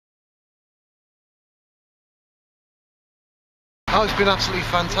Oh, it's been absolutely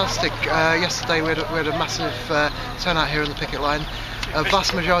fantastic. Yesterday we had a massive turnout here on the picket line. A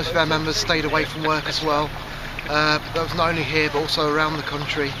vast majority of our members stayed away from work as well. That was not only here but also around the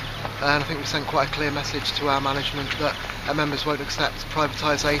country. And I think we sent quite a clear message to our management that our members won't accept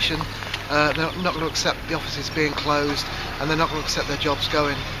privatisation. They're not going to accept the offices being closed, and they're not going to accept their jobs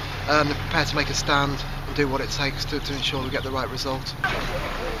going. They're prepared to make a stand and do what it takes to ensure we get the right result.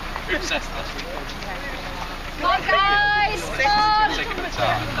 Come on guys, come on!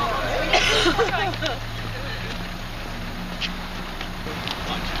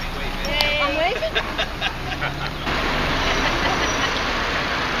 I'm waving.